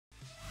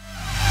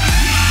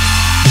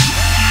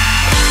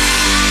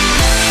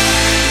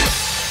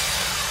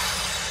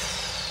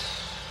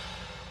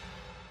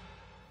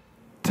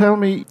tell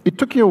me, it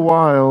took you a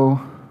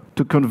while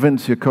to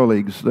convince your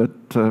colleagues that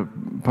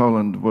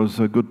Poland was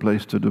a good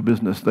place to do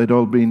business. They'd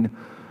all been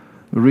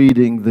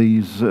reading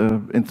these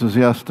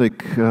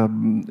enthusiastic,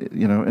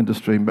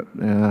 industry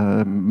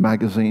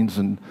magazines,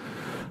 and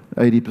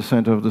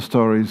 80% of the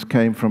stories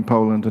came from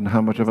Poland and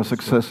how much of a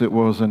success it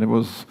was, and it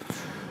was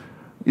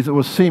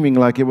seeming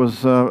like it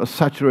was a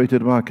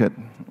saturated market.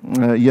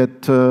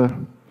 Yet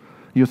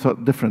you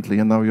thought differently,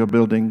 and now you're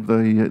building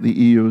the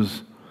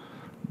EU's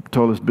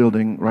tallest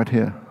building right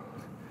here.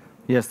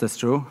 Yes, that's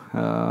true.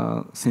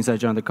 Since I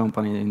joined the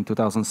company in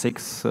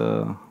 2006,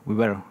 we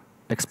were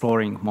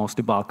exploring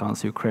mostly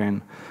Balkans,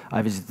 Ukraine.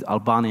 I visited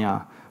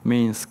Albania,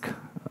 Minsk,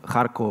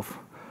 Kharkov,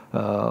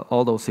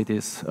 all those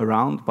cities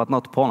around, but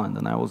not Poland.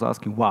 And I was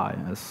asking why.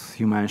 As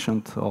you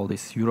mentioned, all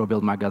this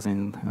Eurobuild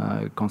magazine,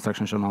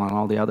 Construction Journal, and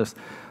all the others,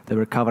 they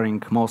were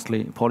covering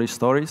mostly Polish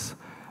stories.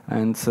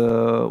 And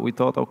we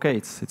thought, okay,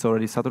 it's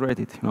already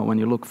saturated. When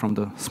you look from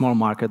the small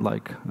market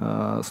like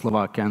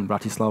Slovakia and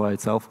Bratislava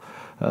itself,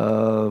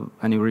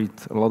 and you read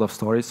a lot of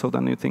stories, so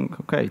then you think,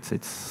 okay,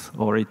 it's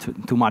already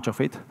too much of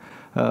it.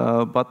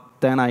 But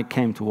then I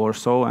came to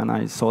Warsaw and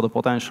I saw the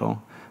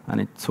potential.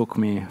 And it took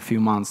me a few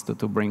months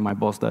to bring my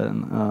boss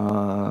then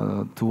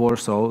to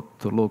Warsaw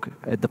to look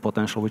at the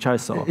potential which I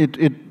saw.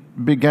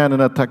 It began in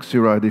a taxi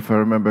ride, if I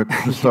remember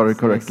the story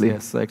correctly.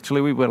 Yes.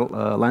 Actually, we were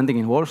landing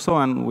in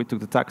Warsaw, and we took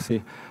the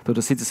taxi to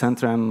the city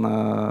center, and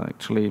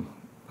actually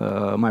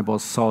my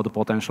boss saw the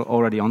potential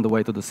already on the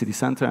way to the city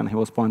center, and he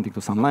was pointing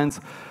to some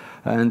lands,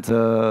 and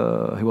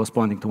he was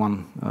pointing to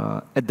one,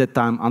 at that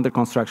time, under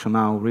construction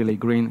now, really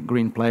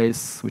green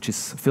place, which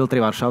is Filtry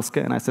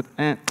Warszawskie, and I said,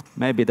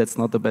 maybe that's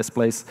not the best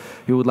place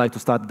you would like to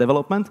start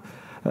development.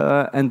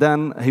 And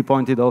then he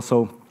pointed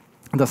also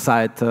the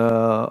site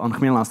on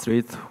Chmielna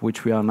Street,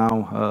 which we are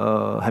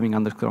now having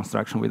under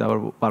construction with our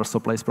Warsaw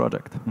Place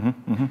project.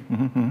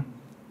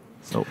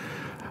 So.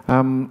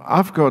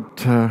 I've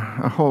got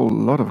a whole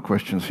lot of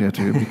questions here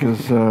too,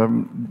 because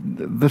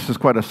this is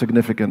quite a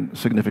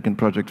significant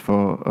project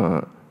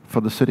for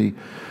the city.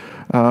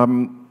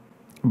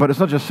 But it's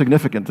not just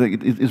significant;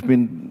 it's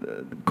been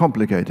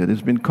complicated.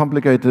 It's been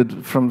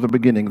complicated from the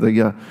beginning.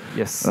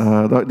 Yes.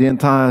 The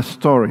entire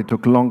story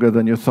took longer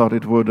than you thought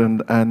it would,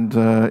 and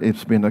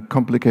it's been a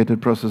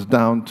complicated process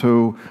down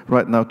to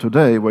right now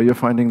today, where you're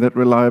finding that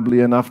reliably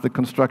enough, the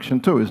construction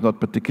too is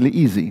not particularly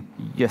easy.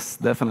 Yes,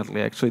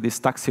 definitely. Actually, this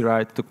taxi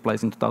ride took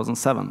place in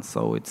 2007,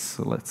 so it's,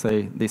 let's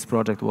say, this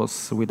project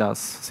was with us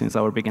since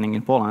our beginning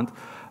in Poland,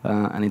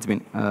 and it's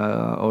been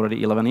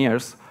already 11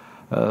 years.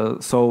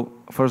 So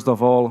first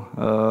of all,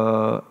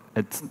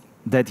 at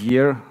that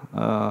year,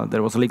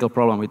 there was a legal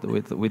problem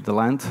with the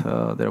land.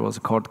 There was a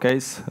court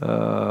case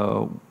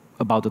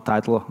about the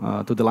title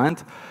to the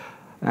land.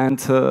 And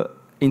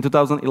in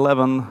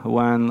 2011,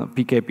 when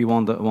PKP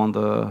won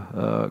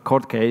the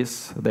court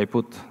case, they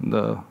put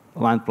the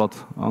land plot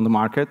on the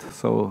market.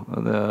 So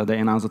they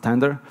announced a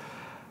tender.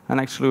 And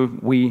actually,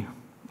 we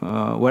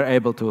were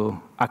able to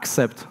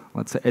accept,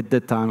 let's say, at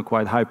that time,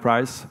 quite high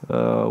price,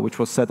 which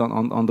was set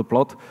on the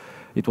plot.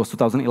 It was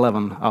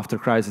 2011, after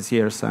crisis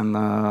years, and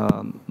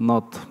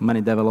not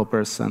many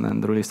developers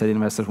and real estate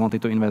investors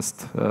wanted to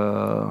invest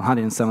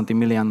 170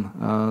 million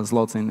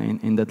zlotys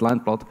in that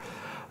land plot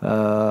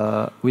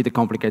with a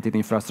complicated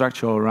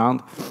infrastructure all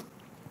around.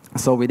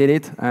 So we did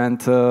it, and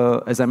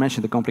as I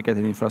mentioned, the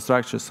complicated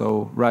infrastructure,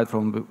 so right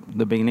from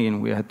the beginning,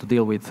 we had to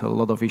deal with a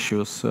lot of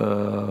issues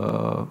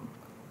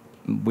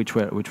which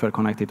were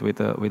connected with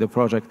the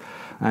project,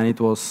 and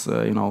it was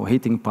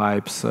heating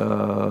pipes,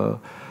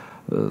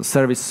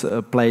 service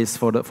place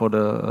for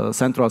the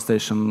central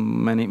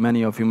station.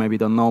 Many of you maybe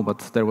don't know, but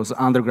there was an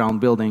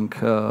underground building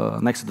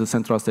next to the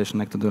central station,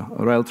 next to the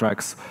rail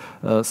tracks,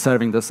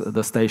 serving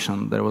the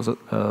station. There was a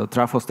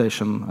trafo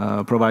station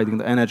providing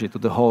the energy to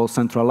the whole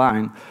central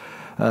line.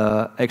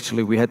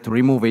 Actually, we had to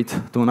remove it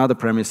to another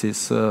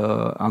premises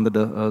under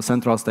the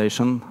central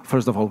station.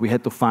 First of all, we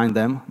had to find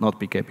them, not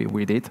PKP,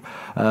 we did.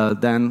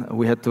 Then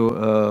we had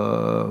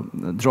to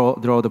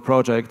draw the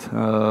project.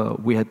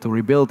 We had to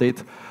rebuild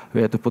it. We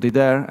had to put it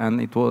there,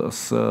 and it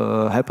was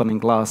happening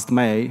last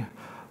May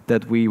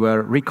that we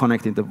were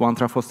reconnecting the one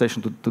trafo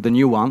station to the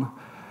new one.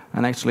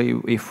 And actually,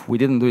 if we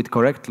didn't do it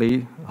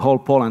correctly, whole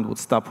Poland would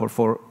stop for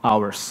 4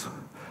 hours.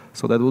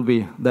 So that would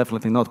be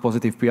definitely not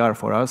positive PR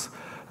for us.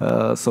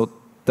 So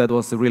that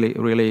was a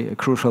really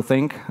crucial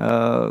thing.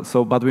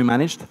 But we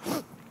managed,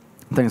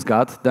 thanks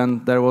God.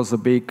 Then there was a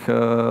big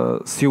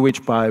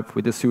sewage pipe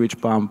with a sewage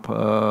pump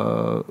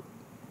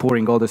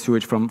pouring all the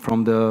sewage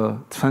from the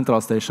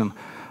central station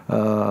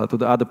to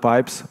the other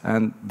pipes,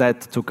 and that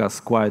took us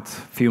quite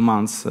a few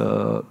months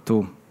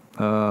to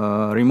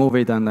remove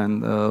it and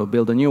then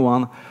build a new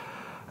one.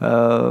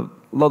 A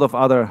lot of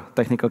other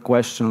technical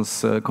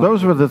questions.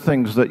 Those were the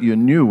things that you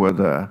knew were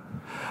there,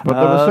 but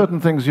there were certain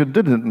things you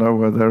didn't know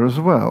were there as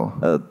well.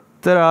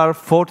 There are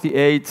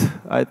 48,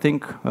 I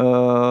think,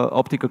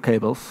 optical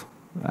cables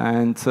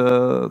and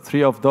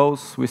 3 of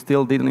those we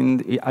still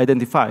didn't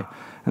identify.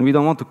 And we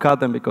don't want to cut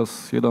them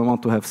because you don't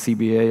want to have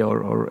CBA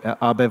or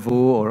ABEVU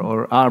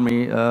or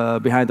Army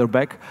behind our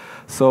back.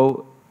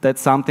 So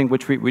that's something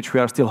which we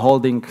are still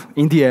holding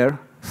in the air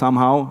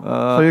somehow.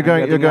 So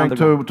you're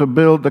going to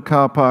build the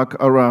car park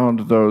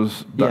around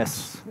those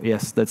ducts?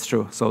 Yes, that's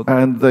true. So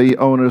and the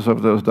owners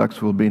of those ducts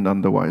will be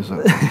none the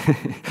wiser,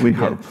 we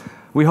hope.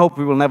 We hope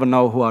we will never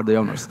know who are the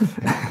owners.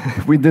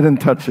 We didn't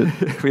touch it.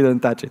 We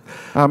didn't touch it.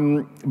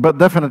 But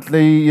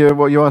definitely,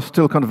 well, you are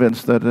still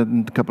convinced that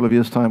in a couple of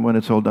years' time, when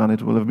it's all done,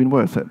 it will have been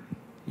worth it.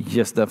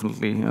 Yes,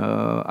 definitely.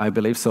 I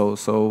believe so.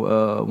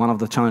 So one of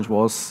the challenge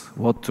was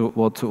what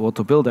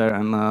to build there,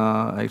 and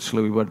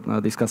actually we were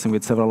discussing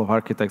with several of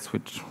architects,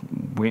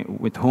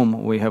 with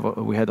whom we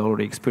had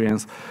already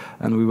experience,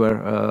 and we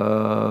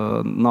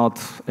were not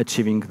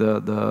achieving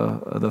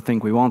the thing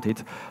we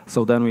wanted.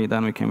 So then we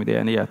came with the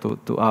idea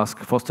to ask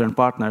Foster and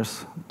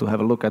Partners to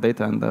have a look at it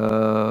and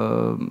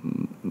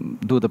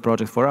do the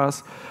project for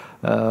us.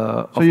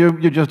 So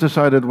you just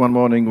decided one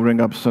morning, ring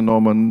up Sir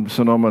Norman,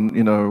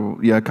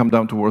 yeah, come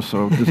down to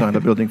Warsaw, design a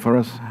building for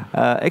us?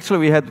 Actually,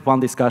 we had one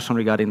discussion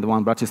regarding the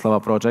One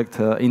Bratislava project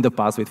in the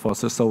past with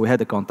Foster, so we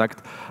had a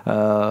contact.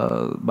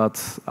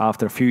 But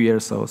after a few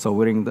years, so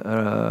we ring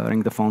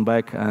the phone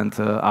back and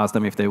asked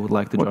them if they would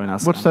like to join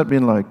us. What's that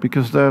been like?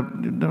 Because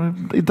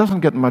it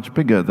doesn't get much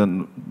bigger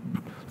than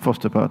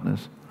Foster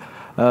Partners.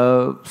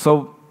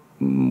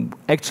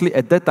 Actually,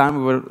 at that time,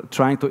 we were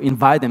trying to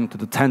invite them to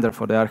the tender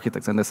for the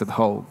architects, and they said,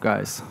 "Oh,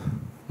 guys,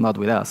 not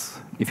with us.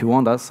 If you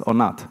want us or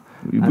not."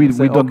 We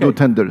don't do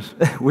tenders.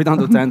 We don't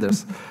do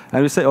tenders.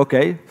 And we say,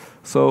 "Okay,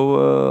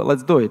 so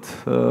let's do it."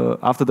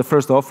 After the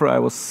first offer, I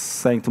was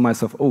saying to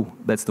myself, "Oh,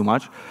 that's too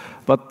much."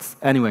 But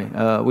anyway,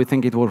 we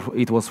think it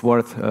was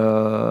worth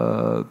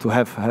to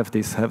have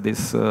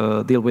this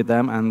deal with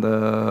them, and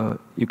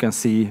you can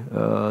see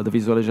the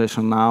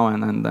visualization now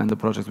and the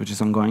project which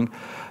is ongoing.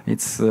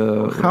 It's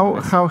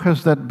how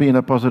has that been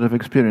a positive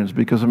experience?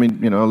 Because I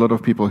mean, a lot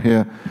of people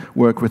here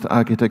work with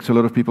architects. A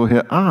lot of people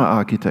here are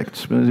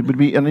architects. It would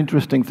be an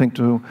interesting thing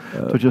to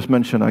just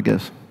mention, I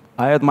guess.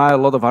 I admire a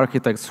lot of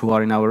architects who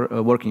are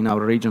working in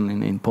our region,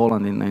 in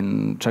Poland,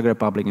 in Czech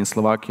Republic, in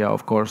Slovakia.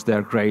 Of course, they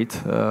are great,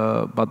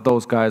 but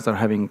those guys are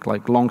having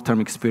like long-term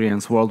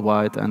experience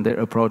worldwide, and their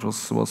approach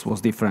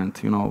was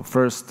different.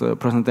 First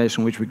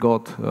presentation which we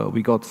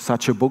got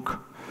such a book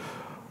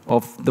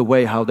of the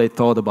way how they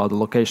thought about the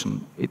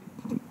location.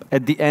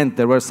 At the end,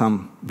 there were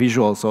some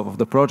visuals of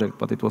the project,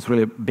 but it was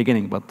really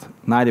beginning. But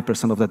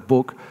 90% of that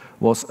book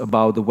was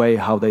about the way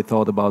how they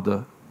thought about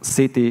the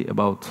city,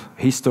 about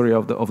history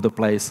of the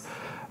place,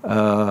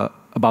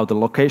 about the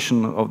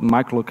location of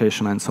micro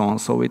location and so on.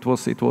 So it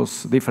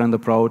was different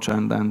approach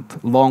and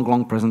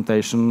long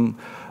presentation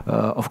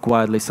of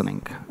quiet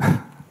listening.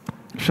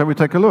 Shall we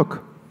take a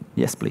look?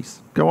 Yes,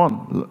 please. Go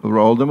on,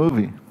 roll the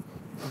movie.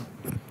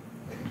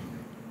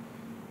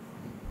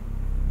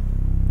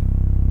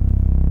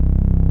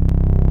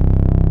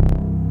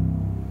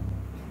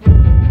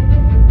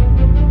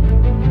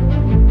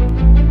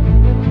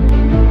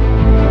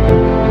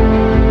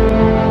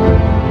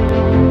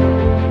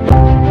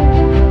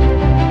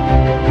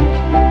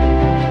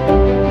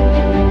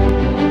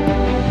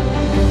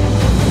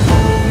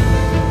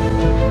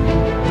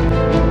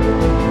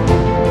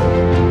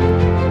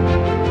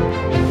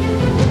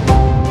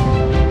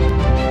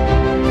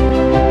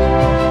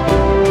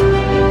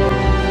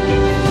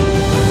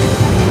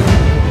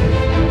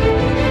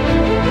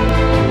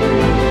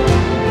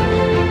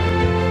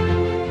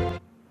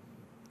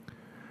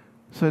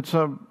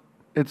 So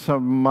it's a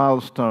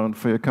milestone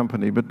for your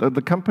company, but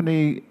the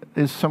company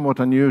is somewhat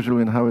unusual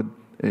in how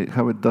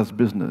it does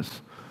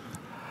business.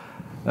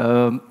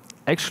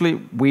 Actually,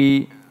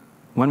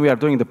 when we are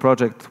doing the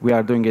project, we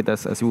are doing it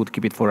as we would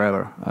keep it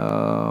forever.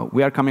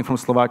 We are coming from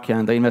Slovakia,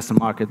 and the investor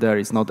market there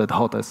is not that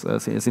hot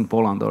as in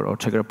Poland or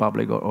Czech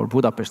Republic or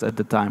Budapest at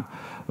the time.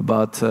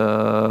 But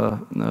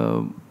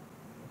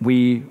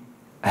we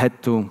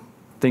had to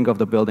think of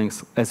the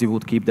buildings as we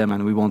would keep them,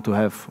 and we want to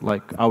have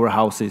like our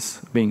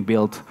houses being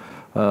built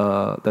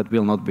that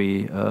will not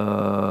be,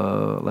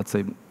 let's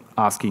say,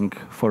 asking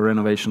for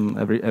renovation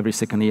every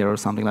second year or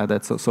something like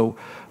that. So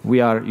we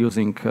are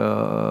using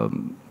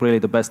really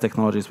the best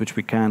technologies which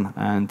we can,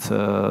 and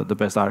the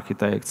best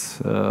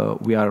architects.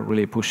 We are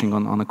really pushing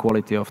on the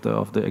quality of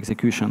the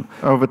execution.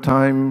 Over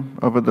time,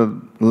 over the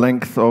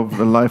length of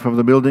the life of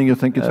the building, you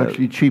think it's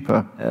actually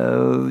cheaper?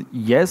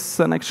 Yes,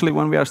 and actually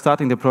when we are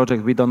starting the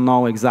project, we don't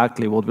know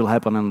exactly what will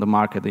happen in the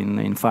market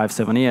in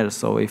 5-7 years.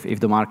 So if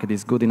the market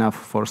is good enough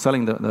for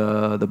selling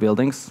the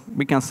buildings,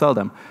 we can sell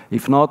them.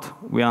 If not,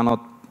 we are not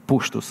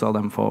pushed to sell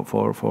them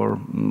for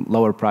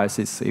lower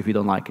prices if we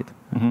don't like it.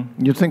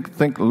 Mm-hmm. You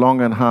think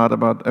long and hard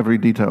about every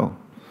detail.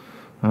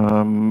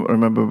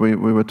 Remember we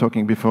were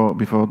talking before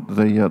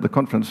the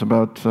conference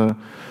about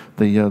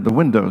the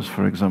windows,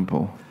 for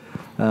example.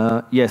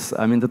 Yes,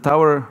 I mean the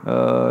tower,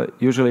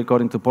 usually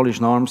according to Polish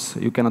norms,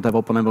 you cannot have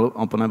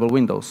openable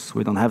windows.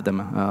 We don't have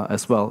them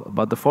as well.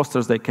 But the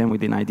Fosters, they came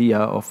with an idea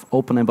of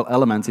openable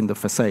elements in the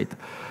facade.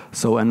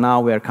 So, and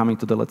now we are coming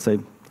to the, let's say,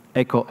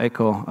 eco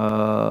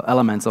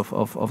elements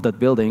of that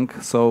building.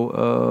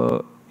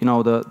 So, you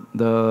know,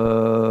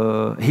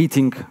 the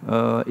heating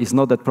is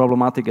not that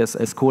problematic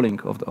as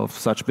cooling of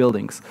such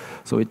buildings.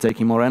 So it's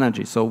taking more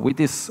energy. So with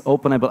these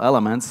openable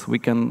elements, we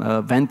can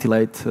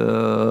ventilate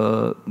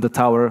the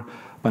tower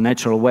by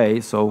natural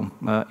way. So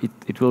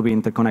it will be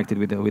interconnected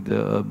with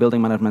the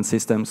building management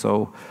system.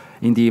 So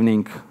in the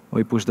evening,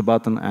 we push the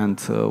button and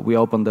we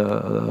open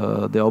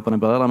the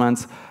openable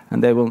elements,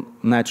 and they will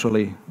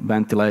naturally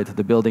ventilate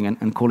the building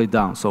and cool it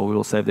down. So we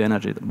will save the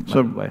energy.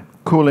 So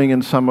cooling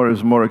in summer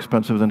is more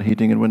expensive than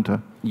heating in winter?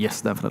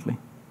 Yes, definitely.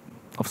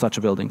 Of such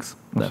buildings.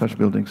 Of such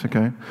buildings,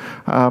 okay.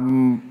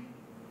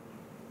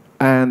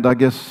 And I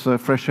guess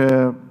fresh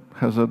air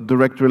has a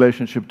direct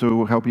relationship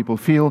to how people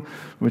feel,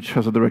 which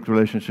has a direct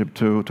relationship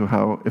to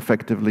how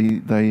effectively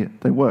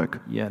they work.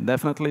 Yeah,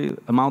 definitely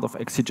amount of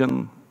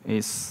oxygen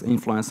is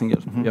influencing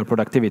your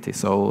productivity.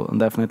 So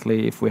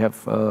definitely if we have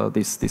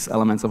these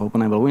elements of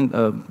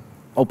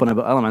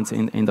openable elements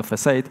in the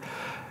facade,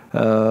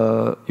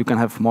 you can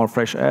have more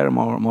fresh air,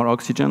 more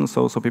oxygen,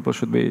 so people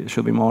should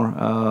be more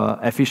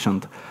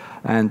efficient.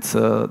 And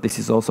this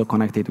is also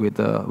connected with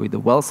the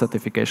WELL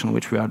certification,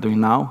 which we are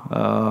doing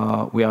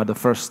now. We are the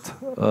first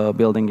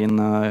building in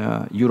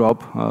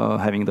Europe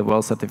having the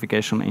WELL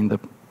certification in the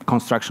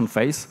construction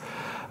phase.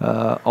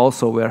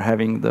 Also, we are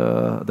having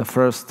the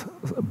first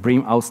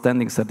BREEAM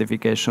Outstanding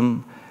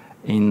certification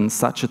in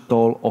such a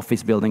tall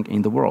office building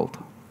in the world.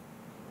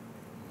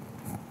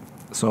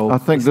 So I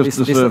think this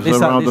deserves a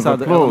round of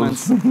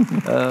applause.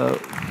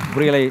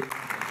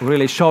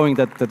 Really showing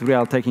that we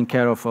are taking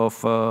care of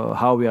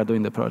how we are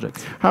doing the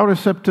project. How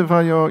receptive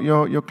are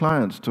your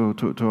clients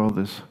to all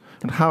this?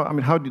 And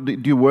how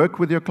do you work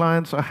with your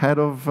clients ahead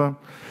of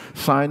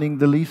signing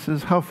the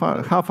leases? How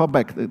far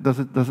back does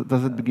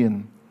it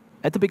begin?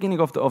 At the beginning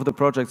of the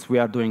projects, we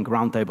are doing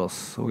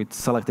roundtables with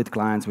selected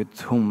clients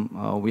with whom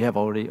we have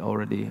already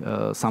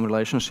some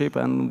relationship,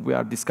 and we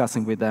are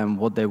discussing with them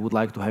what they would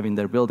like to have in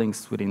their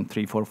buildings within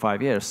 3, 4,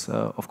 5 years.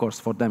 Of course,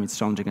 for them it's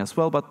challenging as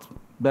well, but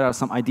there are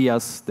some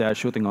ideas they are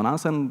shooting on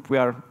us, and we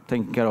are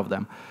taking care of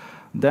them.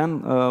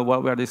 Then,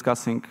 while we are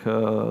discussing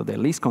the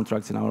lease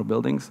contracts in our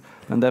buildings,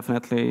 then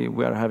definitely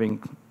we are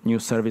having new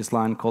service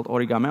line called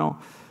Origameo,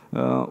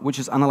 which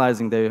is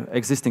analyzing the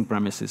existing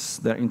premises,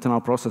 their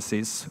internal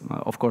processes.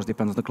 Of course,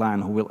 depends on the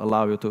client who will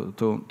allow you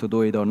to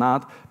do it or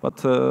not. But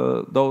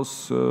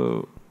those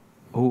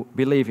who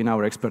believe in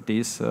our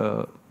expertise,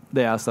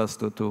 they asked us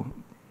to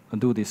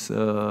do this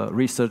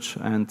research,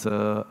 and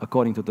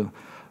according to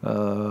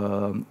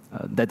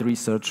that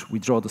research, we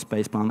draw the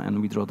space plan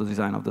and we draw the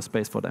design of the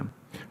space for them.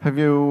 Have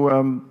you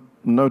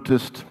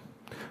noticed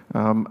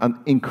an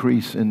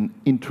increase in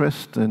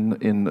interest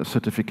in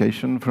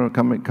certification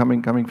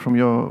coming from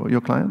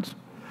your clients?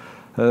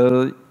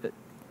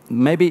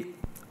 Maybe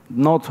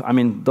not. I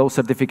mean, those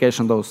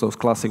certifications, those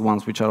classic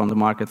ones which are on the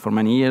market for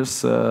many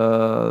years,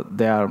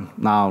 they are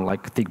now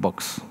like tick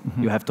box.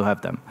 You have to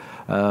have them.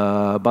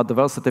 But the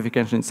WELL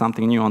certification is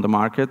something new on the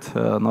market.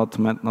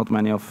 Not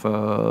many of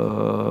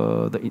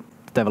the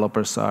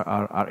developers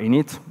are in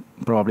it.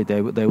 Probably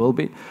they will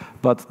be,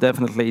 but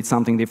definitely it's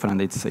something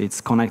different.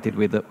 It's connected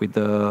with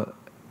the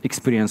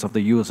experience of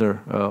the user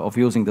of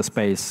using the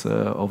space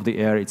of the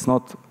air. It's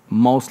not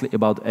mostly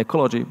about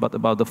ecology, but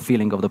about the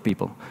feeling of the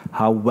people,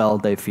 how well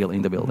they feel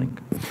in the building.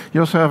 You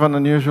also have an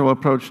unusual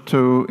approach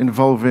to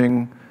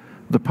involving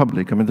the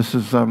public. I mean, this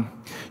is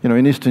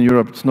in Eastern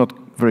Europe, it's not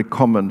very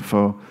common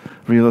for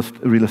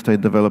real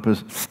estate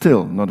developers.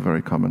 Still not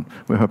very common.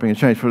 We're hoping a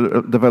change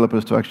for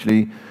developers to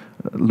actually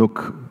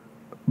look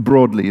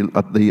broadly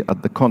at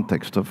the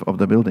context of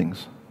the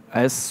buildings.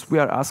 As we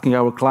are asking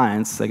our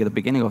clients at the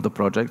beginning of the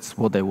projects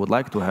what they would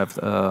like to have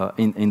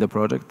in the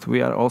project,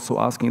 we are also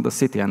asking the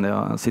city and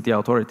the city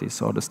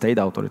authorities or the state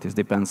authorities,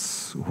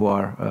 depends who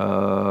are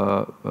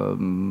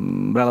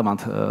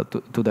relevant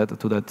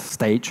to that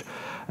stage.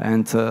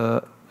 And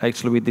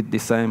actually we did the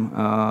same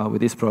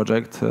with this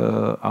project.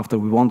 After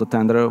we won the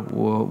tender,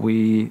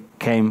 we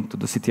came to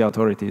the city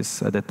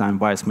authorities, at that time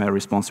vice mayor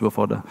responsible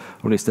for the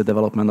real estate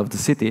development of the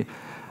city,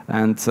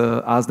 and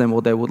asked them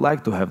what they would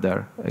like to have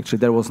there. Actually,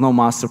 there was no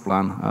master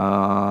plan,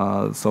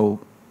 so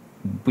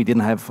we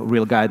didn't have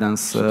real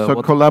guidance.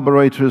 So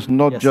collaborators,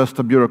 not just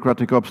a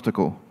bureaucratic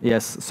obstacle.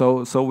 Yes,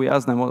 so we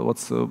asked them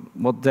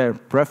what their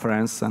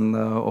preference, and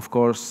of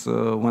course,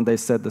 when they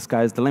said the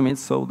sky is the limit,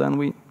 so then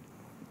we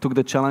took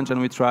the challenge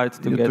and we tried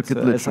to get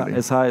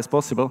as high as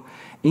possible.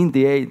 In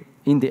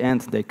the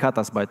end, they cut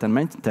us by 10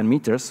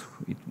 meters.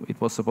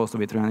 It was supposed to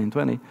be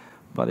 320,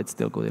 but it's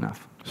still good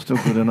enough. Still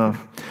good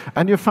enough.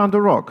 And you found a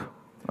rock,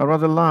 a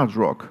rather large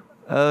rock.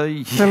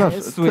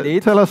 Yes, we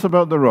did. Tell us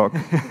about the rock.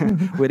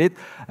 We did.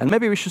 And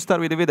maybe we should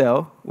start with a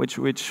video, which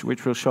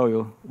will show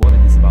you what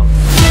it is about.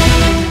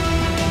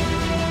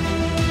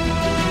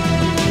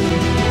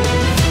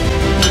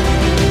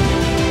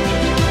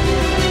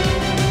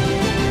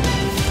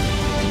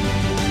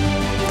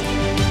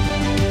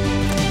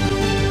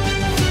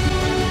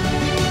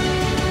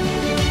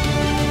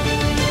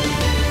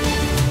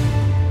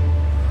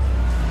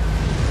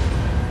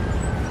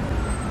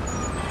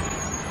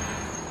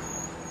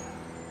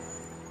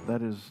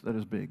 That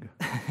is big.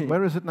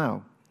 Where is it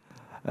now?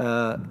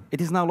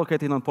 It is now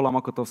located on Pola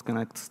Mokotovska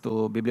next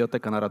to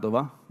Biblioteka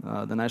Narodowa,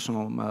 the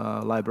National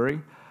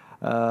Library.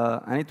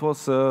 And it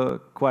was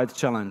quite a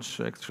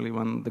challenge, actually,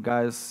 when the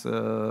guys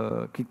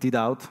kicked it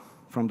out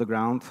from the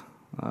ground.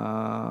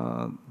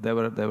 They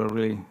were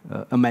really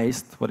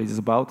amazed what it is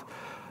about.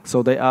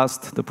 So they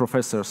asked the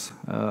professors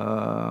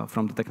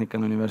from the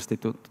Technical University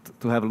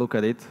to have a look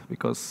at it,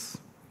 because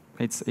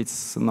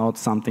it's not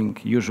something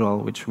usual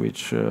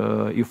which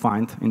you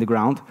find in the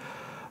ground.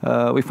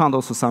 We found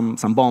also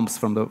some bombs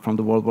from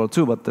the World War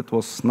II, but that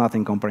was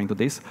nothing comparing to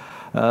this.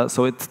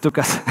 So it took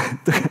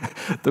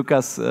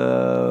us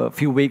a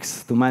few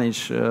weeks to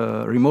manage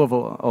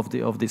removal of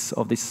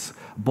this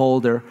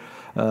boulder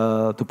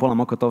to Pola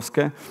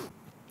Mokotovske,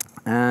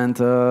 and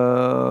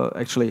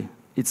actually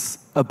it's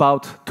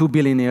about 2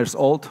 billion years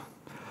old.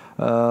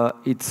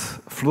 It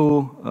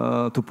flew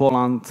to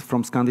Poland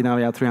from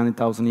Scandinavia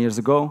 300,000 years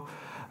ago.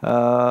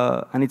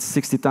 And it's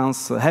 60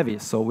 tons heavy,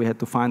 so we had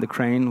to find a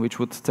crane which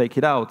would take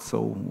it out.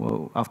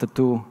 So after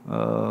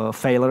 2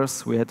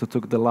 failures, we had to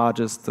take the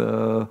largest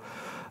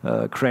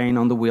crane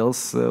on the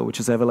wheels, which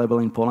is available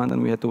in Poland,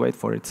 and we had to wait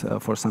for it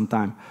for some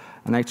time.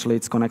 And actually,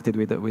 it's connected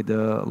with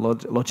the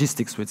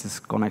logistics, which is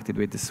connected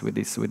with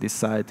this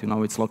site. You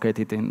know, it's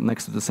located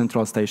next to the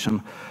central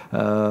station.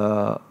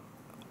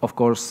 Of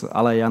course,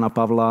 Aleje Jana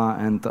Pavla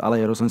and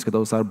Aleje Rosońskie,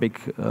 those are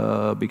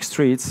big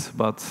streets,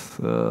 but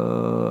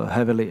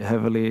heavily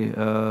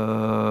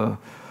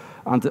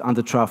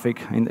under traffic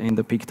in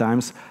the peak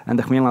times. And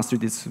the Chmielna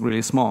Street is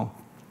really small.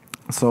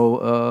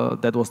 So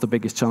that was the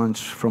biggest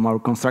challenge from our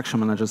construction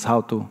managers,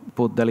 how to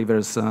put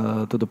deliveries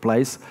to the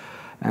place.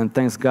 And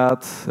thanks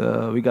God,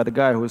 we got a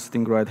guy who is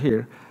sitting right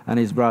here, and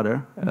his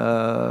brother,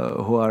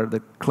 who are the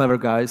clever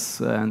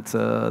guys, and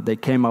they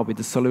came up with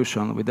the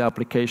solution, with the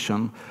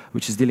application,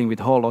 which is dealing with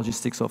whole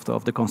logistics of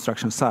the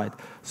construction site.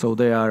 So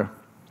they are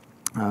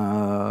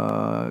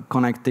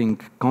connecting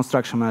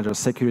construction managers,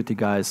 security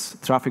guys,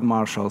 traffic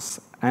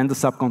marshals, and the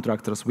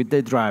subcontractors with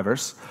their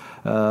drivers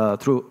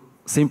through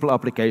simple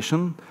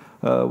application,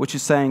 which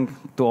is saying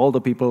to all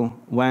the people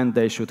when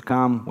they should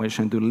come, when they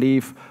should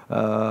leave,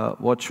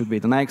 what should be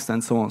the next,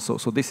 and so on.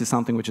 So this is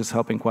something which is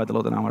helping quite a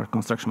lot, and our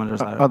construction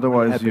managers are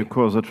Otherwise, happy. you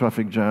cause a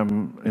traffic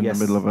jam in the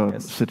middle of a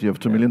city of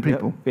 2 million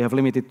people. We have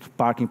limited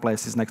parking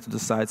places next to the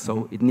site,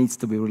 so it needs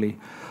to be really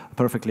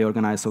perfectly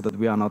organized so that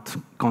we are not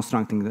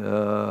constructing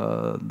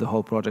the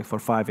whole project for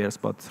 5 years,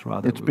 but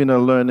rather... It's been a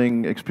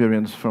learning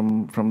experience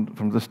from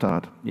the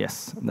start.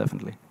 Yes,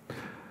 definitely.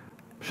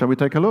 Shall we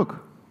take a look?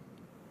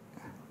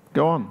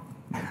 Go on.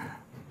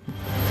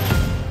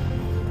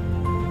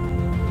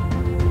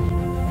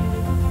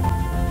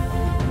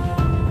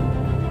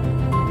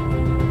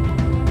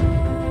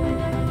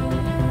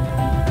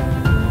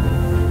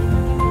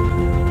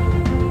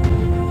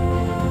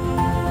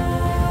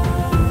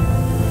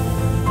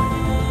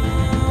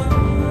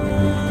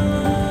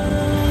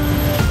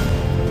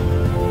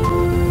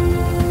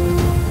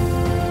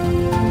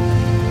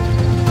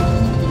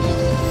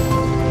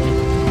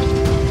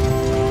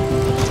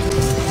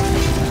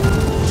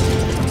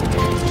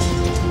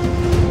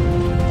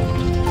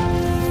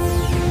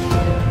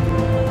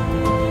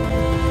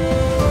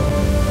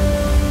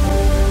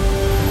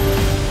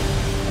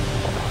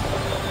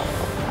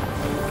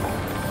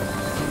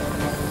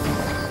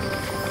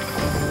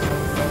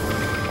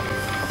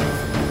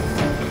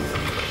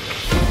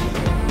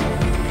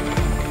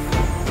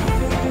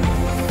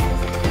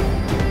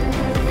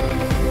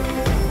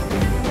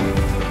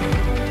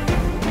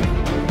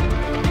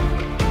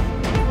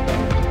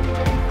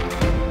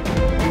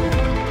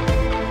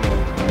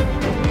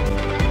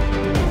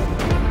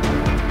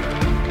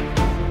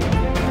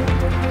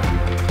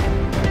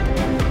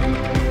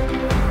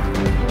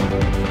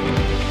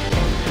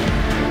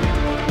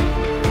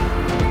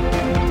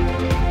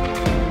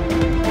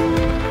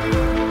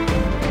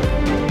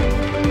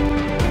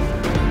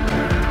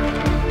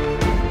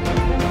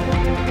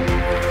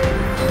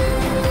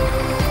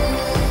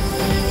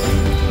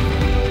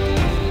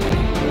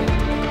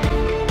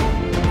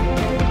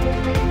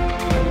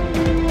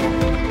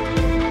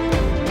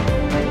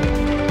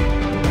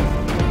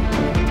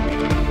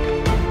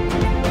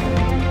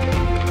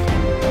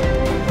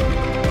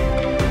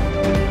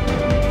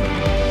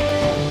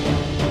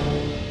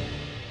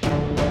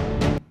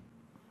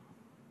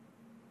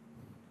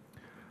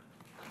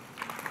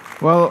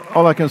 Well,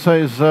 all I can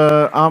say is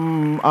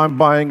I'm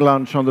buying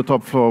lunch on the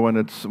top floor when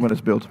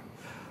it's built.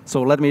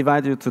 So let me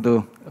invite you to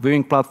the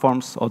viewing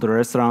platforms or the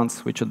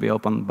restaurants, which should be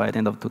open by the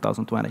end of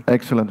 2020.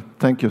 Excellent.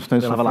 Thank you,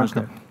 Stanislav We'll have a lunch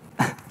Frnka.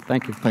 there.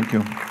 Thank you. Thank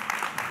you.